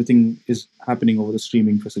everything is happening over the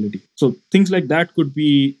streaming facility. So things like that could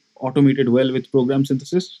be automated well with program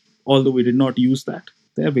synthesis, although we did not use that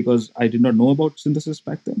there because I did not know about synthesis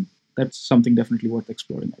back then. That's something definitely worth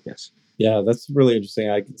exploring, I guess. Yeah, that's really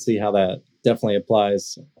interesting. I can see how that definitely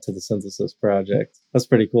applies to the synthesis project. That's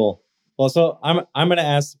pretty cool. Well, so I'm going to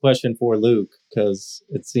ask the question for Luke because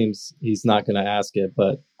it seems he's not going to ask it,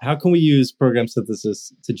 but how can we use program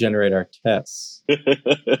synthesis to generate our tests?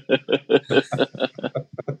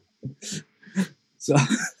 So,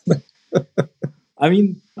 I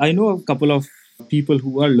mean, I know a couple of people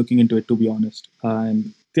who are looking into it, to be honest,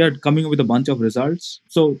 and they are coming up with a bunch of results.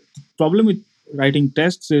 So the problem with writing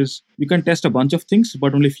tests is you can test a bunch of things,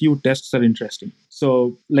 but only few tests are interesting.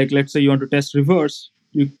 So let's say you want to test reverse,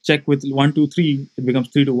 you check with 1, 2, 3, it becomes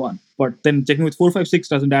 3 to 1. But then checking with 4, 5, 6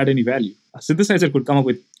 doesn't add any value. A synthesizer could come up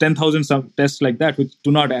with 10,000 tests like that, which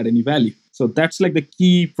do not add any value. So that's the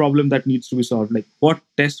key problem that needs to be solved.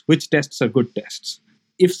 Which tests are good tests?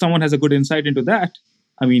 If someone has a good insight into that,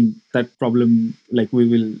 I mean, that problem, we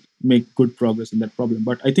will make good progress in that problem.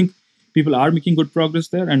 But I think people are making good progress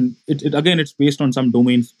there. And it's based on some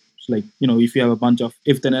domains. It's if you have a bunch of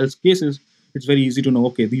if then else cases, it's very easy to know,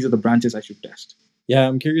 okay, these are the branches I should test. Yeah,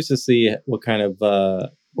 I'm curious to see what kind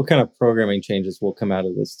of programming changes will come out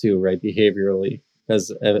of this too, right? Behaviorally,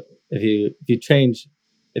 because if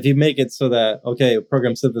you make it so that, okay,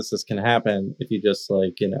 program synthesis can happen if you just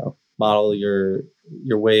model your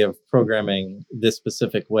way of programming this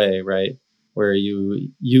specific way, right? Where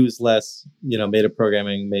you use less, meta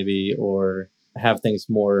programming maybe, or have things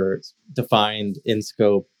more defined in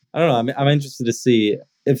scope. I don't know. I'm interested to see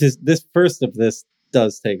if this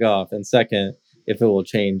does take off, and second, if it will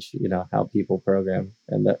change, how people program,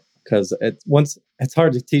 and that because it's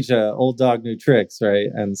hard to teach an old dog new tricks, right?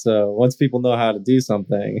 And so once people know how to do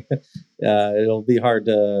something, it'll be hard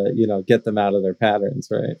to get them out of their patterns,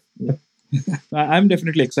 right? I'm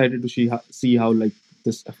definitely excited to see how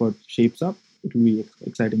this effort shapes up. It will be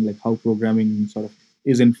exciting, how programming sort of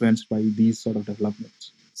is influenced by these sort of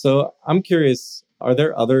developments. So I'm curious, are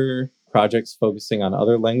there other projects focusing on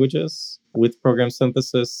other languages with program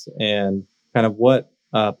synthesis, and kind of what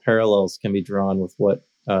parallels can be drawn with what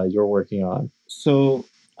you're working on? So,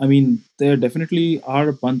 there definitely are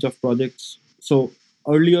a bunch of projects. So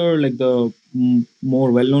earlier, like the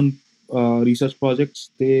more well-known research projects,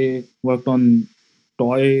 they worked on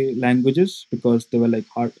toy languages because they were like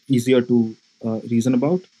easier to reason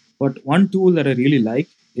about. But one tool that I really like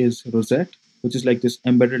is Rosette, which is like this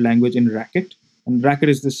embedded language in Racket. And Racket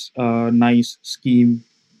is this nice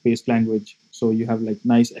scheme-based language. So you have like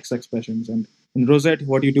nice X expressions. And in Rosette,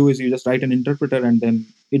 what you do is you just write an interpreter and then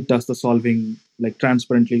it does the solving like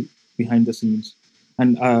transparently behind the scenes.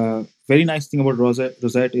 And very nice thing about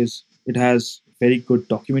Rosette is it has very good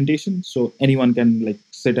documentation. So anyone can like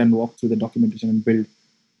sit and walk through the documentation and build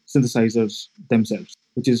synthesizers themselves,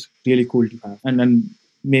 which is really cool to have. And then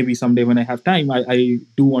maybe someday when I have time, I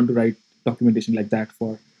do want to write documentation like that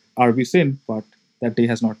for RBSyn, but that day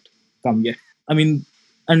has not come yet.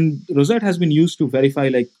 And Rosette has been used to verify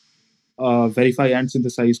and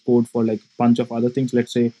synthesize code for like a bunch of other things.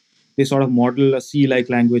 Let's say they sort of model a C-like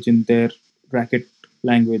language in their Racket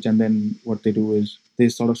language, and then what they do is they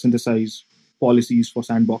sort of synthesize policies for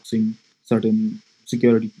sandboxing certain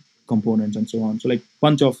security components and so on. So like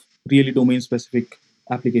bunch of really domain-specific,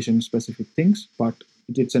 application-specific things, but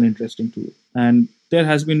it's an interesting tool. And there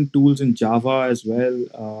has been tools in Java as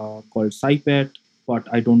well called SciPet, but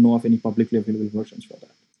I don't know of any publicly available versions for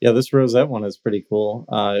that. Yeah, this Rosette one is pretty cool.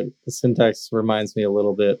 The syntax reminds me a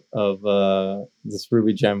little bit of this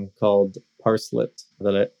Ruby gem called Parselet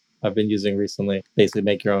that I've been using recently. Basically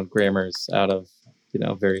make your own grammars out of,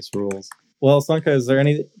 various rules. Well, Sankha, is there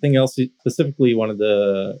anything else you specifically wanted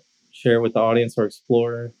to share with the audience or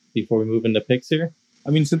explore before we move into picks here?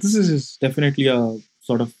 Synthesis is definitely a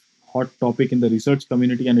sort of hot topic in the research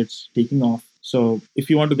community and it's taking off. So if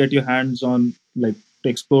you want to get your hands on to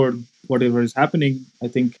explore whatever is happening, I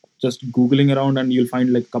think just Googling around and you'll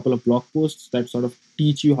find like a couple of blog posts that sort of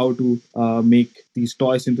teach you how to make these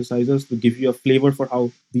toy synthesizers to give you a flavor for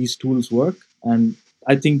how these tools work. And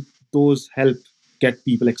I think those help get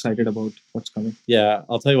people excited about what's coming. Yeah,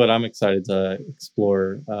 I'll tell you what, I'm excited to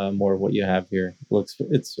explore more of what you have here.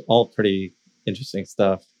 It's all pretty interesting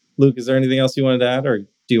stuff. Luke, is there anything else you wanted to add, or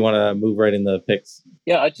do you want to move right into the picks?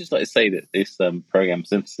 Yeah, I'd just like to say that this program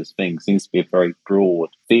synthesis thing seems to be a very broad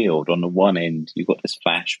field. On the one end, you've got this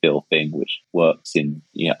flash fill thing, which works in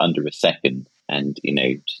under a second, and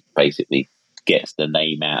basically gets the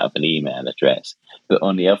name out of an email address. But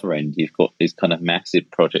on the other end, you've got these kind of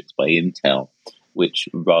massive projects by Intel, which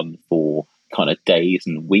run for kind of days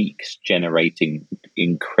and weeks, generating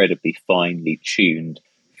incredibly finely tuned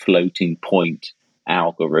floating point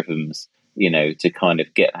algorithms, to kind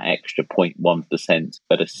of get that extra 0.1%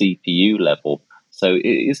 at a CPU level. So it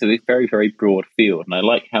is a very, very broad field. And I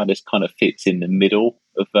like how this kind of fits in the middle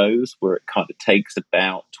of those, where it kind of takes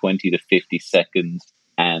about 20 to 50 seconds.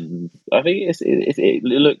 And I think it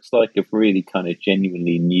looks like a really kind of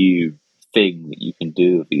genuinely new thing that you can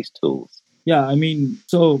do with these tools. Yeah,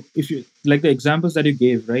 so if you like the examples that you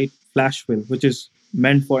gave, right? Flash fill, which is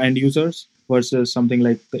meant for end users, versus something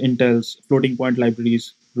like the Intel's floating point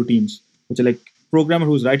libraries routines, which are like programmer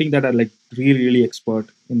who's writing that are like really, really expert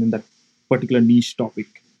in that particular niche topic.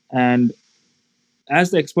 And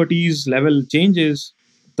as the expertise level changes,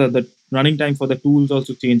 the running time for the tools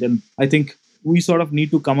also change. And I think we sort of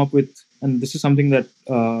need to come up with, and this is something that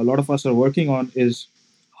a lot of us are working on, is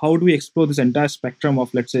how do we explore this entire spectrum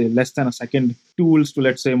of, let's say, less than a second tools to,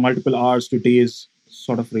 let's say, multiple hours to days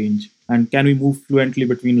sort of range? And can we move fluently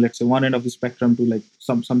between, let's say, one end of the spectrum to like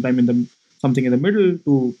something in the middle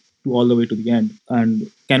to all the way to the end?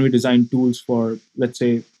 And can we design tools for, let's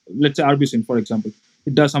say RBSyn, for example?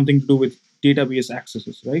 It does something to do with database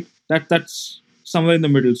accesses, right? That's somewhere in the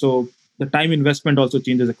middle. So the time investment also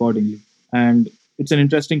changes accordingly. And it's an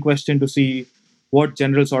interesting question to see what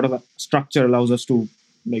general sort of a structure allows us to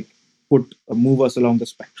move us along the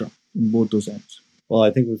spectrum in both those ends. Well,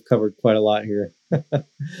 I think we've covered quite a lot here.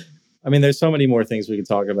 There's so many more things we could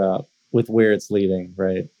talk about with where it's leading,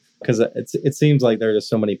 right? Because it seems like there are just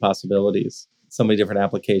so many possibilities, so many different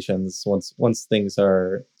applications once things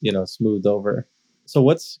are, smoothed over. So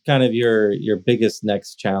what's kind of your biggest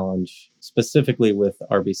next challenge specifically with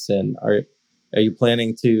RBSyn? Are you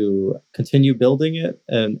planning to continue building it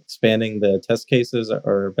and expanding the test cases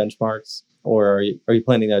or benchmarks, or are you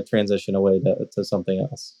planning to transition away to something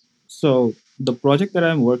else? So the project that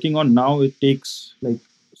I'm working on now, it takes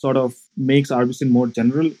makes RBSyn more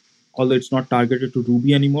general, although it's not targeted to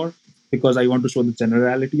Ruby anymore, because I want to show the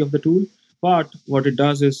generality of the tool. But what it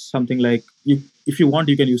does is something like if you want,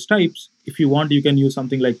 you can use types. If you want, you can use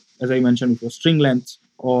something like, as I mentioned before, string lengths.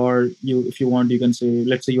 Or if you want, you can say,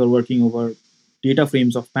 let's say you are working over data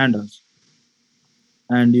frames of pandas.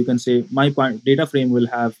 And you can say, my data frame will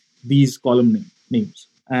have these column names.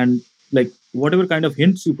 And like whatever kind of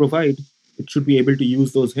hints you provide, it should be able to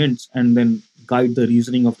use those hints and then guide the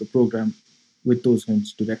reasoning of the program with those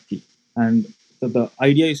hints directly. And the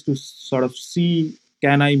idea is to sort of see,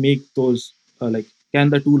 can I make those, can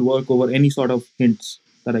the tool work over any sort of hints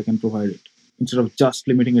that I can provide it, instead of just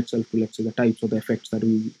limiting itself to, let's say, the types or the effects that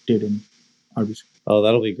we did in RBC. Oh,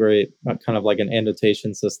 that'll be great. Kind of like an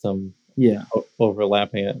annotation system. Yeah.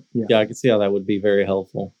 Overlapping it. Yeah. I can see how that would be very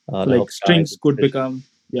helpful. So like strings could become,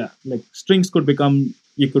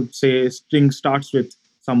 you could say string starts with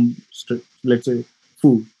some, let's say,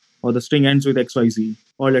 foo, or the string ends with XYZ,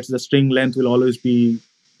 or let's say the string length will always be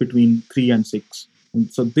between 3 and 6.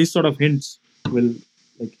 And so these sort of hints will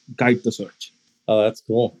like guide the search. Oh, that's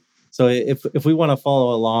cool. So if we want to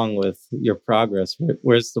follow along with your progress,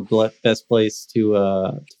 where's the best place to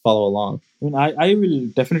follow along? I mean, I will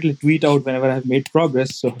definitely tweet out whenever I've made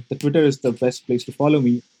progress. So the Twitter is the best place to follow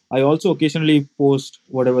me. I also occasionally post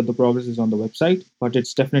whatever the progress is on the website, but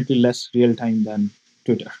it's definitely less real time than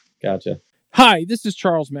Twitter. Gotcha. Hi, this is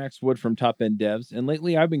Charles Max Wood from Top End Devs, and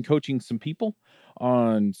lately I've been coaching some people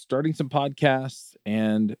on starting some podcasts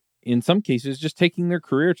and in some cases just taking their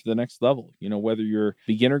career to the next level. You know, whether you're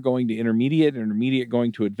beginner going to intermediate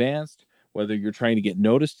going to advanced, whether you're trying to get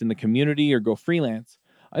noticed in the community or go freelance,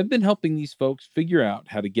 I've been helping these folks figure out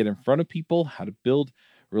how to get in front of people, how to build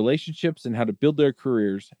relationships, and how to build their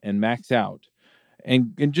careers and max out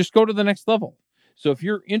and just go to the next level. So if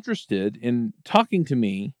you're interested in talking to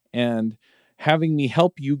me and having me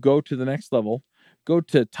help you go to the next level, go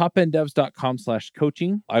to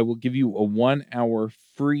topenddevs.com/coaching. I will give you a 1-hour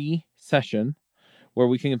free session where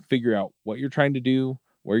we can figure out what you're trying to do,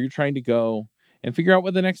 where you're trying to go, and figure out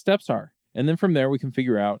what the next steps are. And then from there, we can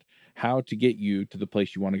figure out how to get you to the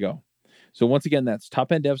place you want to go. So once again, that's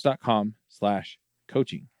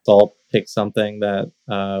topenddevs.com/coaching. So I'll pick something that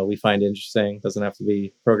we find interesting. Doesn't have to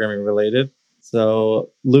be programming related.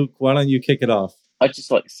 So Luke, why don't you kick it off? I'd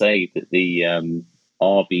just like to say that the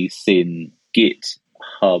RBSyn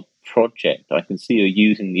GitHub project, I can see you're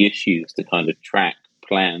using the issues to kind of track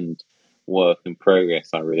planned work in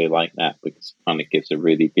progress. I really like that because it kind of gives a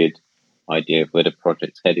really good idea of where the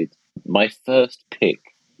project's headed. My first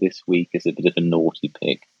pick this week is a bit of a naughty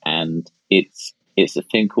pick, and it's a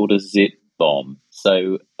thing called a zip bomb.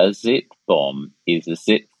 So a zip bomb is a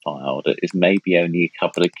zip file that is maybe only a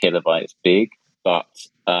couple of kilobytes big, but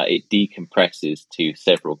it decompresses to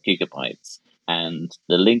several gigabytes. And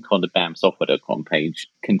the link on the bamsoftware.com page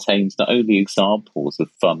contains not only examples of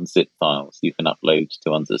fun zip files you can upload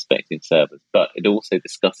to unsuspecting servers, but it also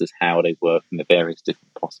discusses how they work and the various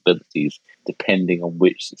different possibilities depending on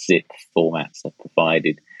which zip formats are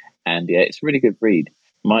provided. And yeah, it's a really good read.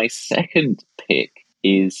 My second pick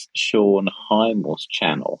is Sean Heimel's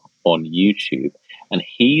channel on YouTube, and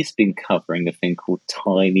he's been covering a thing called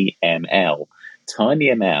TinyML.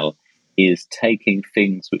 TinyML is taking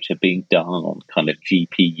things which are being done on kind of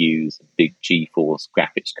GPUs, big GeForce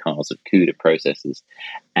graphics cards of CUDA processors,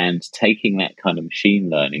 and taking that kind of machine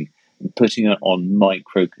learning and putting it on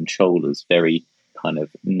microcontrollers, very kind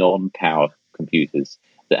of non-power computers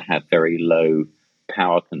that have very low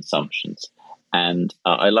power consumptions. And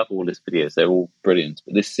I love all his videos. They're all brilliant.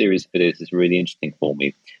 But this series of videos is really interesting for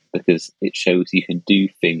me because it shows you can do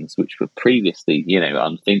things which were previously,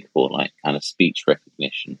 unthinkable, like kind of speech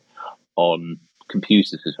recognition on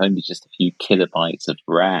computers with only just a few kilobytes of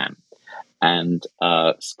RAM, and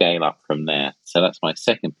scale up from there. So that's my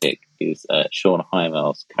second pick, is Sean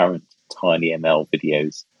Heimel's current TinyML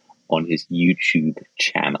videos on his YouTube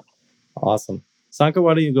channel. Awesome. Sankha,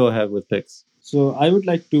 why don't you go ahead with picks? So I would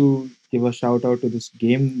like to give a shout out to this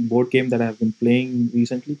board game that I've been playing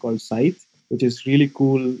recently called Scythe, which is really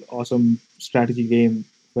cool, awesome strategy game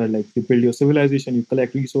where like you build your civilization, you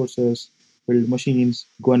collect resources, build machines,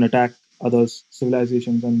 go and attack other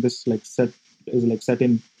civilizations. And this set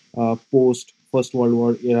in post First World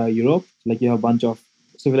War era Europe. Like you have a bunch of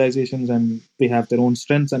civilizations and they have their own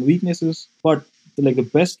strengths and weaknesses. But the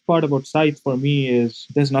best part about Scythe for me is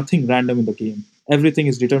there's nothing random in the game. Everything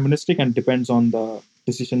is deterministic and depends on the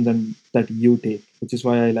decisions that you take, which is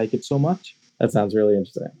why I like it so much. That sounds really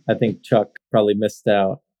interesting. I think Chuck probably missed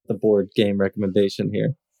out the board game recommendation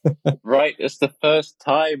here. Right, it's the first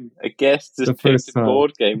time a guest has picked a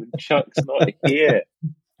board game and Chuck's not here.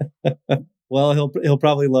 Well, he'll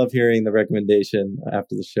probably love hearing the recommendation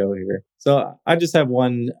after the show here. So I just have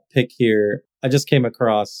one pick here. I just came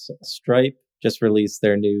across Stripe just released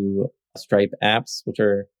their new Stripe apps, which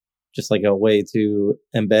are just like a way to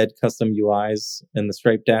embed custom UIs in the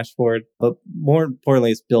Stripe dashboard. But more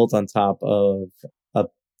importantly, it's built on top of a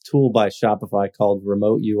tool by Shopify called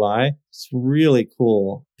Remote UI. It's a really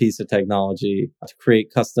cool piece of technology to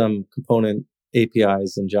create custom component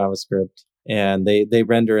APIs in JavaScript. And they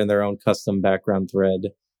render in their own custom background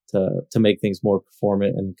thread to make things more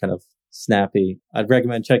performant and kind of snappy. I'd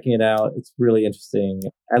recommend checking it out. It's really interesting.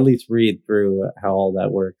 At least read through how all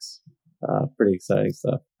that works. Pretty exciting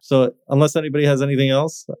stuff. So unless anybody has anything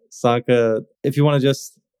else, Sankha, if you want to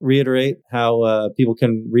just reiterate how people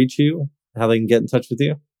can reach you, how they can get in touch with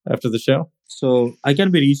you after the show. So I can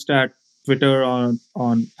be reached at Twitter on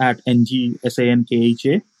at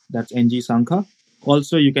NG-SANKHA. That's NG Sankha.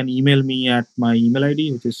 Also, you can email me at my email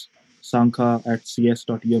ID, which is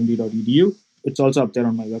sankha@cs.umd.edu. It's also up there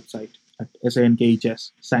on my website at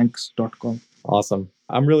sankhs.com. Awesome.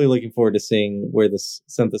 I'm really looking forward to seeing where this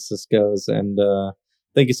synthesis goes. And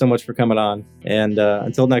thank you so much for coming on. And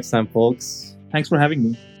until next time, folks. Thanks for having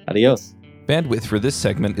me. Adios. Bandwidth for this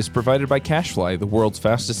segment is provided by CacheFly, the world's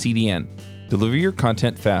fastest CDN. Deliver your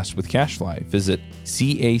content fast with CacheFly. Visit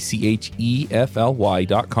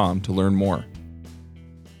CACHEFLY.com to learn more.